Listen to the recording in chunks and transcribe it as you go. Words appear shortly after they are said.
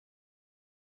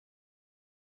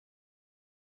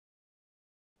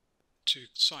To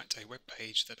cite a web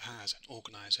page that has an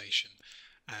organization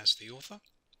as the author,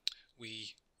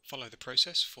 we follow the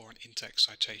process for an in-text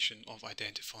citation of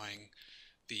identifying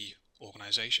the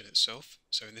organization itself.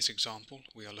 So in this example,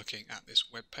 we are looking at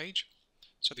this web page.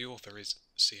 So the author is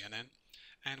CNN,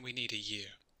 and we need a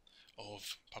year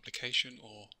of publication,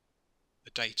 or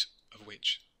the date of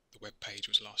which the web page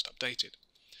was last updated.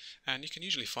 And you can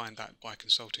usually find that by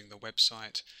consulting the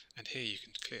website, and here you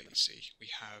can clearly see we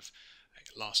have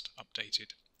a last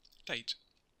updated date.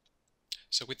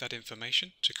 So with that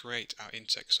information, to create our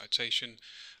in-text citation,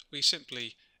 we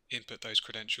simply input those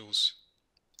credentials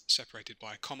separated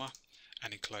by a comma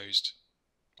and enclosed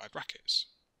by brackets.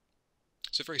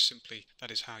 So very simply,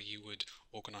 that is how you would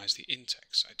organize the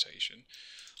in-text citation.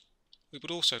 We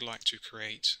would also like to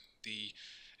create the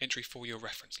entry for your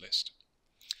reference list.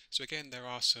 So again, there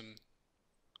are some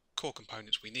core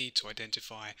components we need to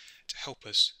identify to help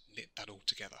us knit that all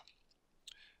together.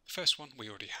 The first one we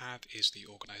already have is the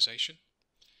organization,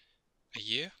 a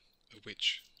year of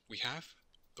which we have,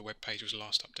 the web page was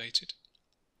last updated,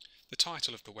 the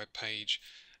title of the web page,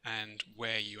 and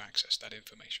where you access that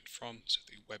information from, so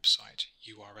the website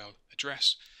URL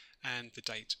address and the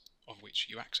date of which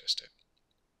you accessed it.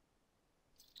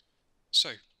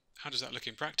 So how does that look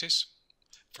in practice?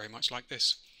 Very much like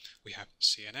this. We have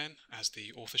CNN as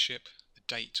the authorship, the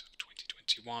date of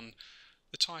 2021,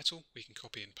 the title we can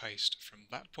copy and paste from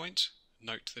that point,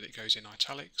 note that it goes in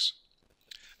italics.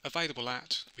 Available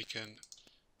at we can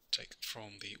take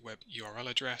from the web URL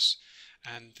address,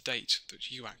 and the date that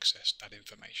you accessed that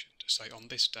information, to say on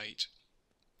this date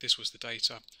this was the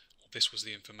data, or this was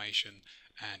the information,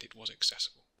 and it was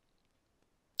accessible.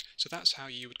 So that's how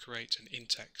you would create an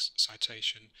in-text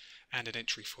citation and an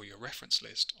entry for your reference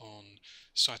list on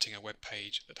citing a web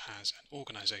page that has an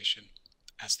organization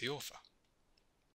as the author.